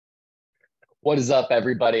What is up,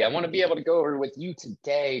 everybody? I want to be able to go over with you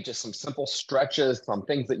today just some simple stretches, some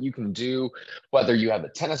things that you can do, whether you have a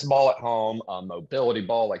tennis ball at home, a mobility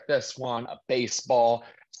ball like this one, a baseball,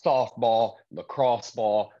 softball, lacrosse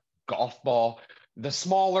ball, golf ball. The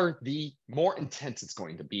smaller, the more intense it's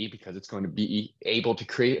going to be because it's going to be able to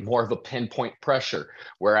create more of a pinpoint pressure.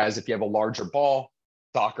 Whereas if you have a larger ball,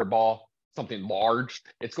 soccer ball, something large,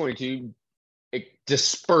 it's going to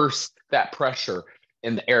disperse that pressure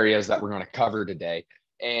in the areas that we're going to cover today.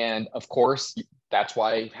 And of course, that's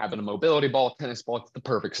why having a mobility ball, tennis ball, it's the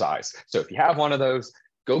perfect size. So if you have one of those,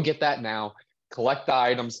 go get that now, collect the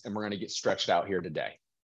items, and we're going to get stretched out here today.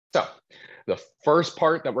 So the first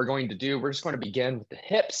part that we're going to do, we're just going to begin with the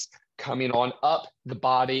hips coming on up the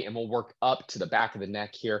body, and we'll work up to the back of the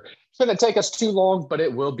neck here. It's going to take us too long, but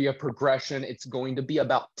it will be a progression. It's going to be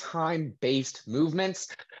about time-based movements.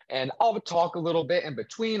 And I'll talk a little bit in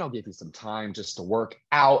between. I'll give you some time just to work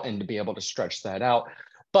out and to be able to stretch that out.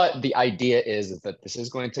 But the idea is that this is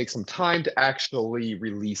going to take some time to actually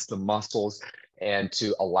release the muscles and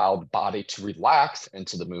to allow the body to relax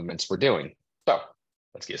into the movements we're doing. So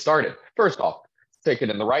let's get started. First off, take it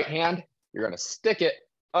in the right hand. You're going to stick it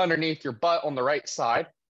underneath your butt on the right side,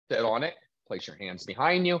 sit on it, place your hands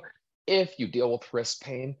behind you. If you deal with wrist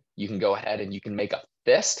pain, you can go ahead and you can make a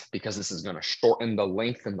fist because this is going to shorten the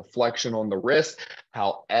length and the flexion on the wrist.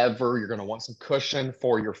 However, you're going to want some cushion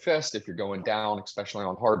for your fist if you're going down, especially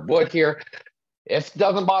on hard wood here. If it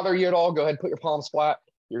doesn't bother you at all, go ahead and put your palms flat.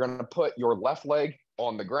 You're going to put your left leg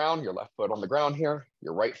on the ground, your left foot on the ground here.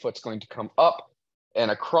 Your right foot's going to come up and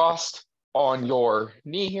across on your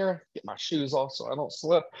knee here. Get my shoes off so I don't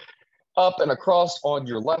slip. Up and across on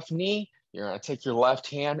your left knee. You're going to take your left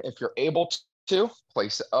hand, if you're able to,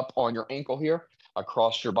 place it up on your ankle here,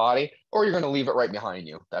 across your body, or you're going to leave it right behind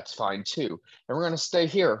you. That's fine too. And we're going to stay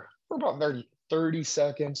here for about 30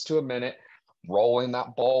 seconds to a minute, rolling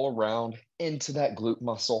that ball around into that glute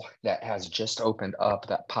muscle that has just opened up,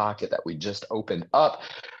 that pocket that we just opened up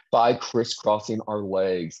by crisscrossing our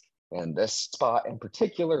legs. And this spot in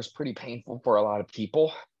particular is pretty painful for a lot of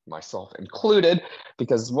people, myself included,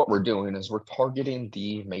 because what we're doing is we're targeting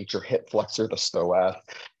the major hip flexor, the psoas,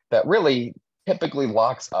 that really typically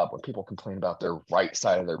locks up when people complain about their right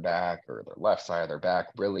side of their back or their left side of their back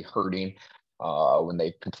really hurting, when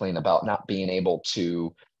they complain about not being able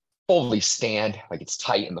to fully stand, like it's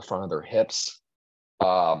tight in the front of their hips.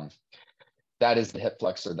 That is the hip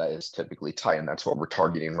flexor that is typically tight, and that's what we're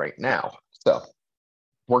targeting right now. So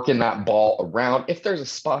working that ball around. If there's a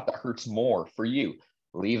spot that hurts more for you,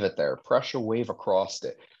 leave it there. Pressure wave across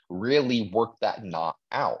it. Really work that knot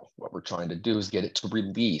out. What we're trying to do is get it to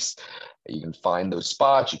release. You can find those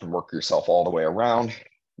spots. You can work yourself all the way around.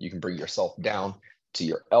 You can bring yourself down to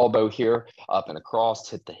your elbow here, up and across,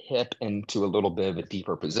 hit the hip into a little bit of a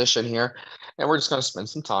deeper position here. And we're just going to spend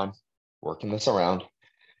some time working this around.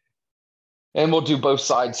 And we'll do both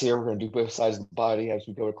sides here. We're going to do both sides of the body as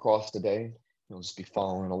we go across today. You'll just be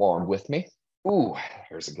following along with me. Ooh,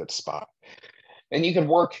 here's a good spot. And you can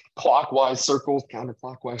work clockwise circles,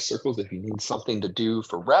 counterclockwise circles if you need something to do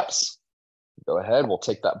for reps. Go ahead, we'll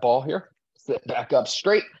take that ball here, sit back up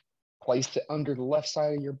straight, place it under the left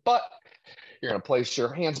side of your butt. You're going to place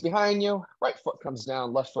your hands behind you. Right foot comes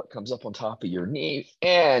down, left foot comes up on top of your knee,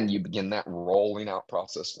 and you begin that rolling out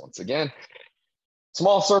process once again.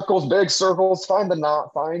 Small circles, big circles, find the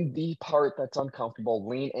knot, find the part that's uncomfortable,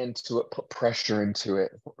 lean into it, put pressure into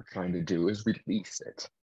it. What we're trying to do is release it.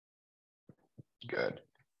 Good.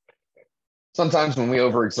 Sometimes when we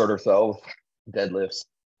overexert ourselves, deadlifts,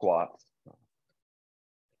 squats,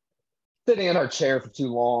 sitting in our chair for too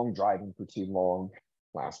long, driving for too long.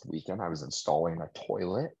 Last weekend, I was installing a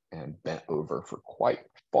toilet and bent over for quite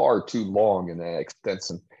far too long in an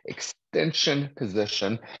extension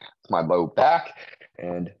position with my low back,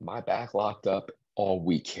 and my back locked up all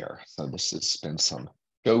week here. So this has been some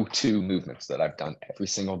go-to movements that I've done every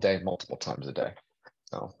single day, multiple times a day.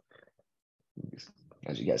 So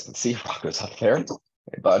as you guys can see, Rocco's up there.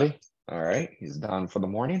 Hey, buddy. All right, he's done for the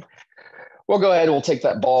morning. We'll go ahead and we'll take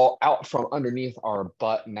that ball out from underneath our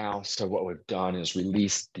butt now. So what we've done is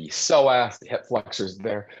release the psoas, the hip flexors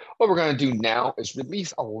there. What we're going to do now is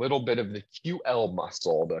release a little bit of the QL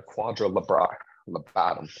muscle, the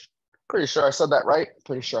quadrilabratum. Pretty sure I said that right. I'm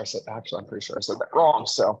pretty sure I said that wrong.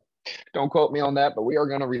 So don't quote me on that, but we are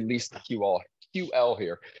going to release the QL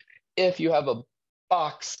here. If you have a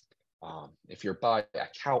box, if you're by a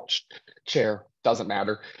couch, chair, doesn't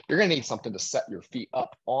matter. You're going to need something to set your feet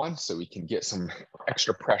up on so we can get some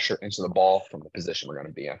extra pressure into the ball from the position we're going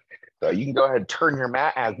to be in. So you can go ahead and turn your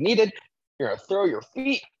mat as needed. You're going to throw your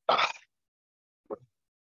feet,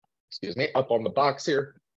 excuse me, up on the box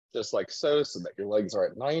here. just like so that your legs are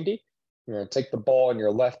at 90. You're going to take the ball in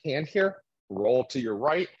your left hand here, roll to your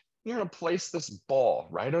right. You're going to place this ball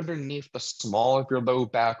right underneath the small of your low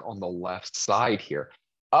back on the left side here.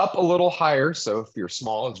 Up a little higher. So if your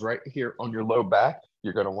small is right here on your low back,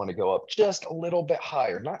 you're going to want to go up just a little bit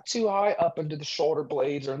higher, not too high up into the shoulder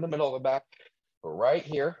blades or in the middle of the back, but right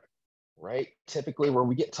here, right typically where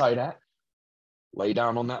we get tight at. Lay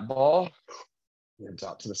down on that ball, hands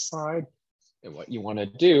out to the side. And what you want to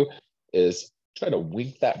do is try to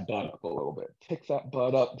wink that butt up a little bit. Pick that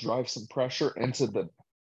butt up, drive some pressure into the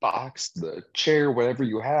box, the chair, whatever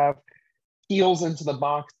you have. Heels into the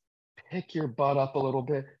box. Pick your butt up a little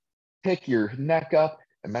bit. Pick your neck up,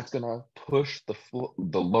 and that's going to push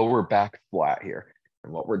the lower back flat here.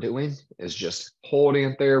 And what we're doing is just holding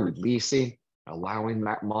it there, releasing, allowing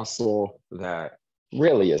that muscle that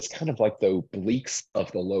really is kind of like the obliques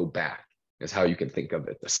of the low back is how you can think of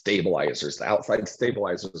it. The stabilizers, the outside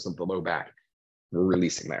stabilizers of the low back. We're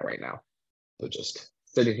releasing that right now. So just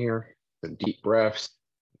sitting here, some deep breaths.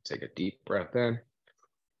 Take a deep breath in.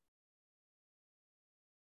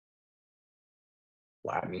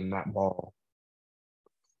 Flattening that ball.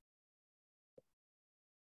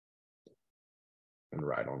 And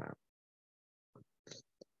right on out.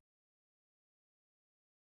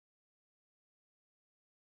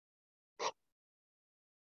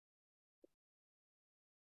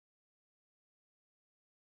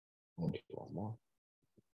 We'll do one more.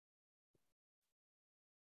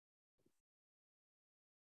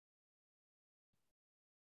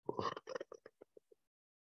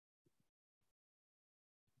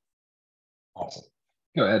 Awesome.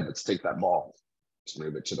 Go ahead, let's take that ball. Let's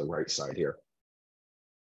move it to the right side here.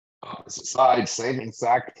 Opposite side, same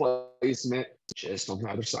exact placement, just on the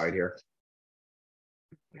other side here.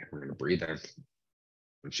 And we're going to breathe in.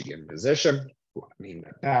 Once you get in position, flattening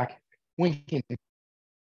that back, winking,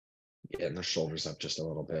 getting the shoulders up just a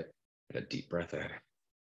little bit. Get a deep breath in.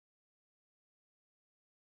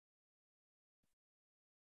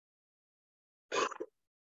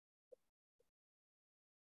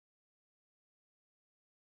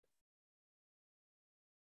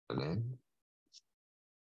 And then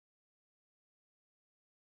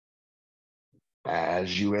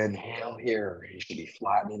as you inhale here, you should be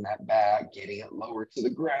flattening that back, getting it lower to the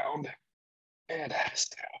ground, and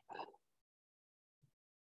exhale.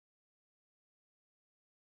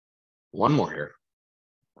 One more here.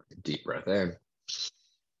 Deep breath in.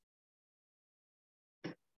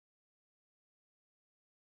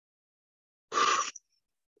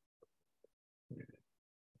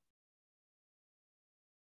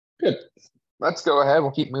 Good. Let's go ahead.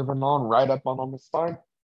 We'll keep moving on right up on the spine.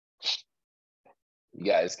 You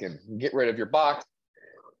guys can get rid of your box.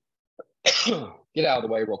 Get out of the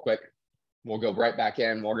way real quick. We'll go right back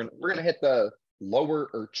in. We're gonna hit the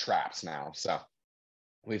lower traps now. So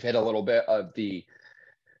we've hit a little bit of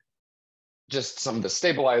just some of the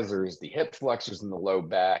stabilizers, the hip flexors in the low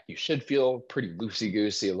back. You should feel pretty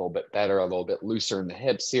loosey-goosey, a little bit better, a little bit looser in the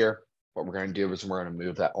hips here. What we're going to do is we're going to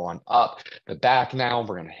move that on up the back now.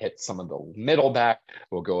 We're going to hit some of the middle back.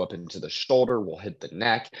 We'll go up into the shoulder. We'll hit the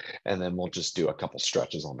neck. And then we'll just do a couple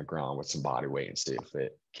stretches on the ground with some body weight and see if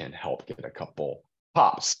it can help get a couple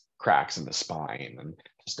pops, cracks in the spine, and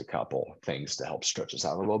just a couple things to help stretch us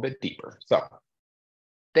out a little bit deeper. So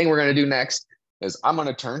thing we're going to do next is I'm going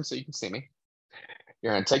to turn so you can see me.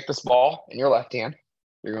 You're going to take this ball in your left hand.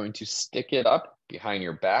 You're going to stick it up behind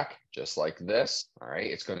your back, just like this. All right.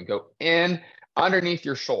 It's going to go in underneath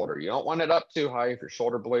your shoulder. You don't want it up too high. If your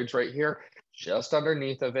shoulder blade's right here, just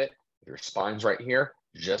underneath of it. Your spine's right here,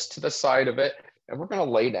 just to the side of it. And we're going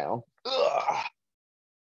to lay down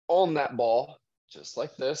on that ball, just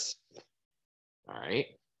like this. All right.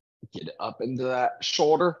 Get it up into that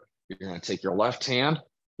shoulder. You're going to take your left hand.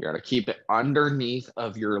 You're going to keep it underneath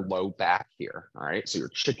of your low back here. All right. So you're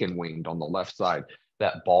chicken winged on the left side.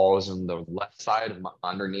 That ball is on the left side of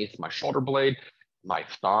underneath my shoulder blade. My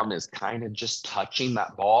thumb is kind of just touching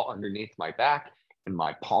that ball underneath my back. And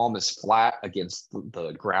my palm is flat against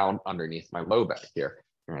the ground underneath my low back here.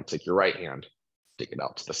 You're going to take your right hand, stick it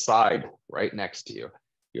out to the side right next to you.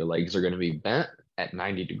 Your legs are going to be bent at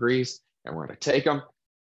 90 degrees. And we're going to take them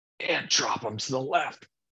and drop them to the left.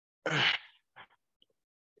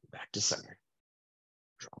 Back to center.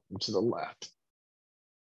 Drop them to the left.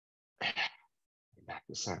 Back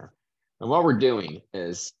to center. And what we're doing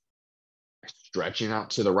is stretching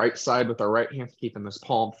out to the right side with our right hand, keeping this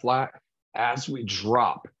palm flat. As we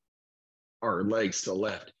drop our legs to the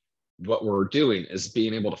left, what we're doing is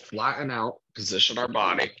being able to flatten out, position our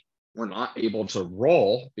body. We're not able to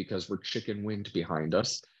roll because we're chicken winged behind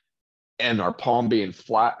us. And our palm being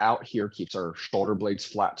flat out here keeps our shoulder blades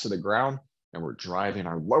flat to the ground. And we're driving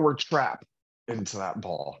our lower trap into that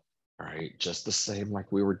ball. All right, just the same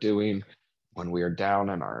like we were doing when we are down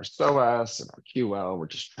in our psoas and our QL. We're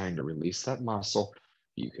just trying to release that muscle.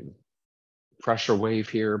 You can pressure wave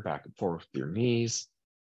here back and forth with your knees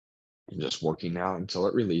and just working out until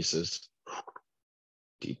it releases.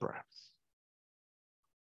 Deep breaths.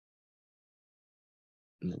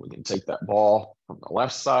 And then we can take that ball from the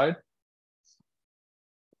left side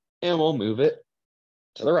and we'll move it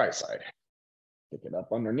to the right side. Pick it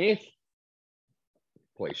up underneath.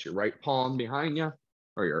 Place your right palm behind you,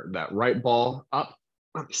 or that right ball up.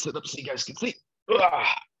 Let me sit up so you guys can see.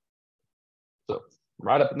 So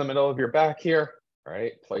right up in the middle of your back here,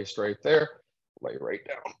 right? Placed right there. Lay right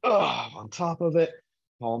down on top of it.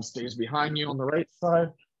 Palm stays behind you on the right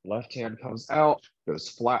side. Left hand comes out, goes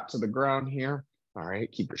flat to the ground here. All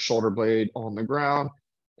right, keep your shoulder blade on the ground.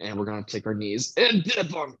 And we're going to take our knees and dip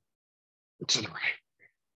them to the right.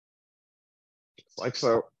 Just like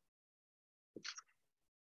so.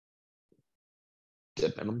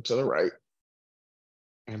 Dipping them to the right.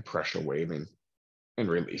 And pressure waving and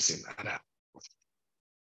releasing that out.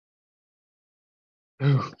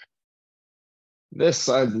 Ooh. This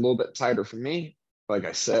side's a little bit tighter for me. Like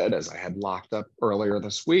I said, as I had locked up earlier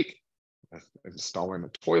this week, installing the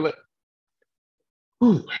toilet.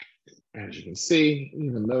 Ooh. As you can see,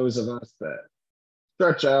 even those of us that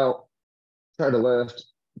stretch out, try to lift,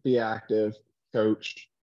 be active, coach,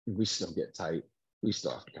 we still get tight. We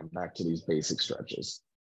still have to come back to these basic stretches.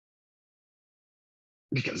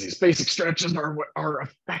 Because these basic stretches are what are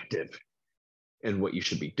effective and what you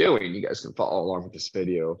should be doing. You guys can follow along with this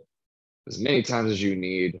video as many times as you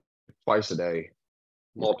need, twice a day,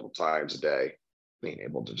 multiple times a day, being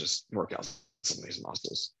able to just work out some of these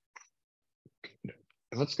muscles.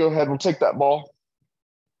 And let's go ahead and we'll take that ball.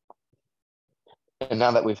 And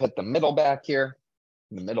now that we've hit the middle back here,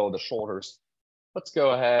 in the middle of the shoulders, let's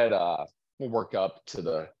go ahead. We'll work up to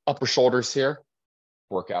the upper shoulders here,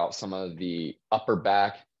 work out some of the upper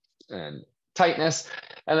back and tightness.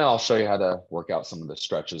 And then I'll show you how to work out some of the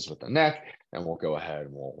stretches with the neck. And we'll go ahead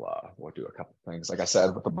and we'll do a couple things, like I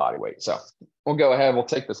said, with the body weight. So we'll go ahead. We'll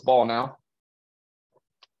take this ball now.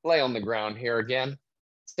 Lay on the ground here again.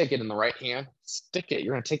 Stick it in the right hand. Stick it.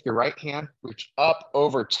 You're going to take your right hand, reach up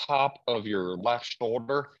over top of your left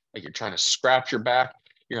shoulder, like you're trying to scratch your back.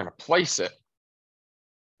 You're going to place it.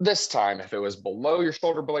 This time, if it was below your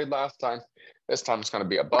shoulder blade last time, this time it's going to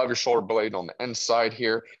be above your shoulder blade on the inside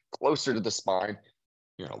here, closer to the spine.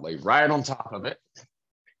 You're going to lay right on top of it.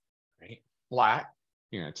 Right? Flat.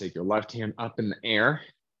 You're going to take your left hand up in the air.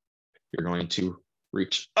 You're going to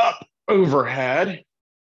reach up overhead.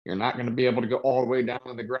 You're not going to be able to go all the way down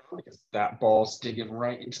to the ground because that ball's digging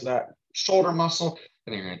right into that shoulder muscle.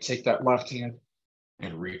 And then you're going to take that left hand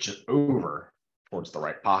and reach it over towards the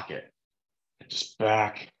right pocket. And just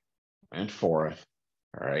back and forth.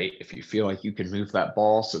 All right. If you feel like you can move that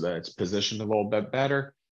ball so that it's positioned a little bit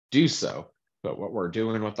better, do so. But what we're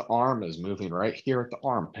doing with the arm is moving right here at the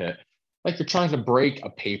armpit, like you're trying to break a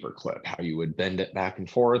paper clip, how you would bend it back and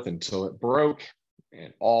forth until it broke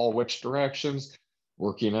in all which directions.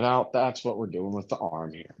 Working it out, that's what we're doing with the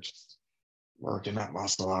arm here. Just working that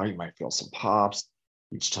muscle out. You might feel some pops.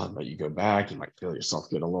 Each time that you go back, you might feel yourself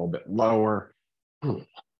get a little bit lower.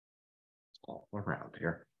 All around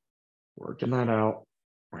here. Working that out.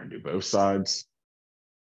 We're going to do both sides.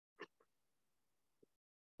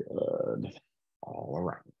 Good. All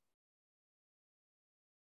around.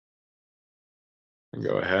 And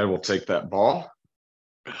go ahead. We'll take that ball.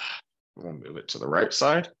 We'll move it to the right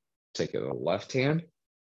side. Take it to the left hand.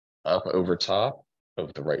 Up over top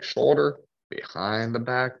of the right shoulder, behind the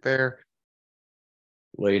back there.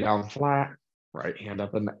 Lay down flat, right hand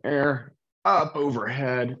up in the air, up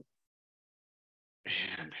overhead,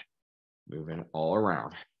 and moving all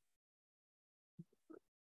around.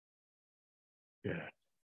 Good.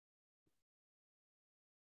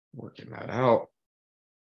 Working that out.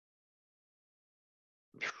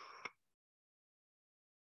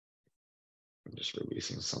 I'm just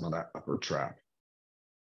releasing some of that upper trap.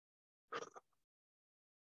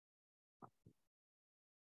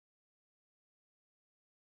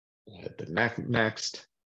 Hit the neck next.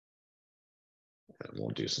 And we'll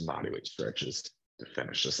do some body weight stretches to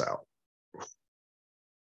finish this out.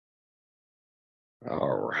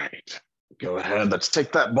 All right. Go ahead. Let's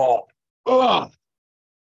take that ball. Ugh.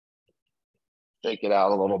 Shake it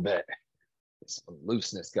out a little bit. Get some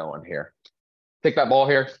looseness going here. Take that ball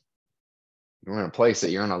here. You're going to place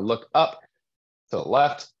it. You're going to look up to the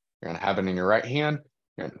left. You're going to have it in your right hand.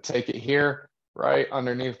 You're going to take it here, right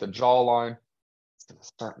underneath the jawline.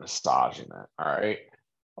 Start massaging it. All right.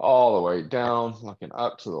 All the way down, looking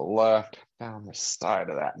up to the left, down the side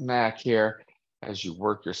of that neck here, as you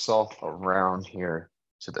work yourself around here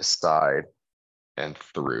to the side and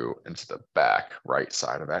through into the back right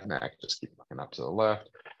side of that neck. Just keep looking up to the left,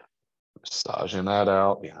 massaging that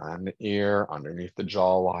out behind the ear, underneath the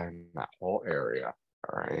jawline, that whole area.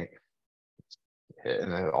 All right.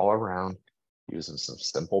 Hitting it all around, using some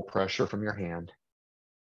simple pressure from your hand.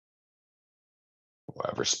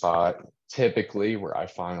 Whatever spot, typically where I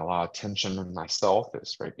find a lot of tension in myself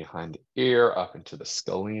is right behind the ear, up into the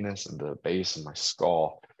scalenus and the base of my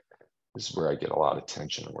skull. This is where I get a lot of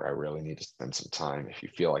tension and where I really need to spend some time. If you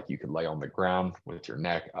feel like you could lay on the ground with your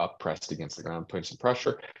neck up, pressed against the ground, putting some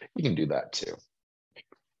pressure, you can do that too.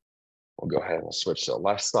 We'll go ahead and we'll switch to the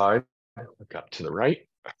left side, look up to the right,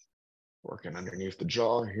 working underneath the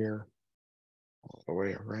jaw here, all the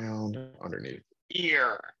way around, underneath the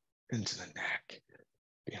ear, into the neck,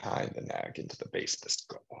 behind the neck, into the base of the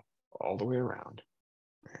skull, all the way around.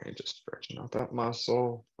 All right, just stretching out that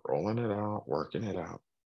muscle, rolling it out, working it out.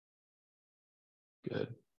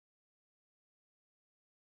 Good.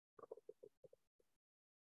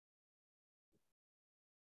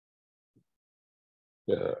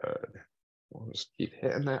 Good. We'll just keep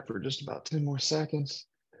hitting that for just about 10 more seconds.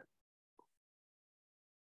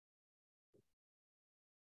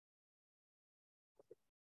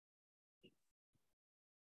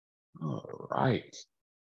 All right.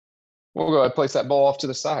 We'll go ahead and place that ball off to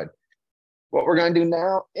the side. What we're going to do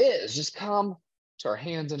now is just come to our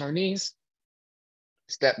hands and our knees,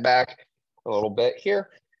 step back a little bit here.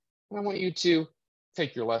 And I want you to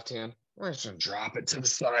take your left hand. We're just going to drop it to the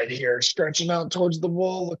side here, stretching out towards the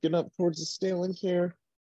wall, looking up towards the ceiling here,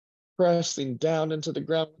 pressing down into the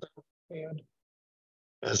ground with our hand.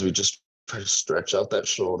 As we just try to stretch out that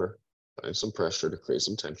shoulder, find some pressure to create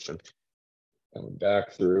some tension. Coming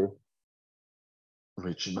back through,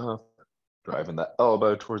 reaching up, driving that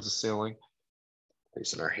elbow towards the ceiling,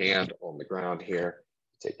 placing our hand on the ground here,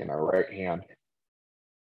 taking our right hand,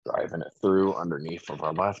 driving it through underneath of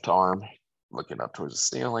our left arm, looking up towards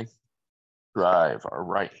the ceiling, drive our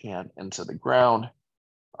right hand into the ground,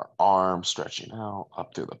 our arm stretching out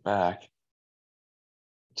up through the back,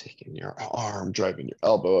 taking your arm, driving your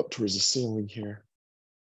elbow up towards the ceiling here.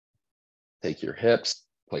 Take your hips,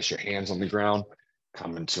 place your hands on the ground,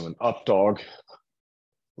 come into an up dog,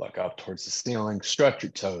 look up towards the ceiling, stretch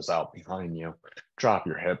your toes out behind you, drop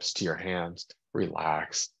your hips to your hands,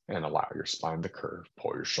 relax, and allow your spine to curve.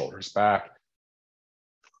 Pull your shoulders back.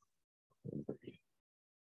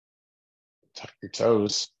 Tuck your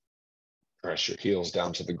toes, press your heels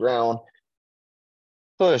down to the ground,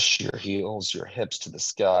 push your heels, your hips to the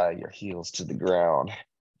sky, your heels to the ground.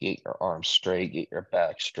 Get your arms straight, get your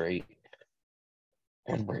back straight,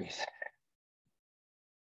 and breathe.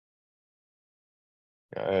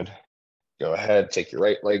 Good. Go ahead, take your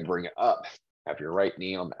right leg, bring it up. Have your right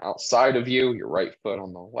knee on the outside of you, your right foot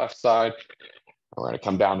on the left side. We're going to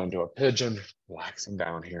come down into a pigeon, relaxing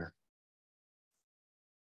down here.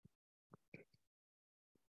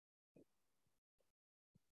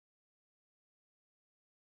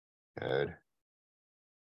 Good.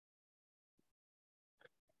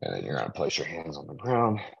 And then you're going to place your hands on the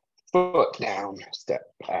ground, foot down, step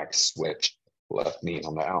back, switch. Left knee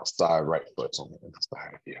on the outside, right foot's on the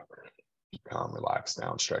inside of you. Come, relax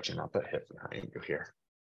down, stretching out the hip behind you here.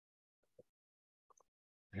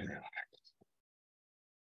 And relax.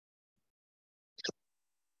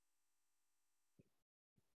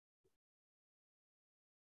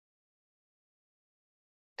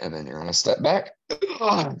 And then you're going to step back.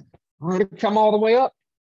 We're going to come all the way up.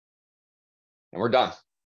 And we're done.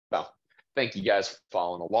 Well, thank you guys for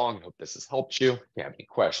following along. Hope this has helped you. If you have any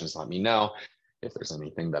questions, let me know. If there's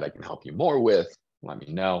anything that I can help you more with, let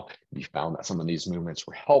me know. If you found that some of these movements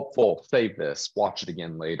were helpful, save this, watch it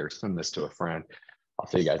again later, send this to a friend. I'll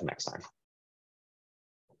see you guys next time.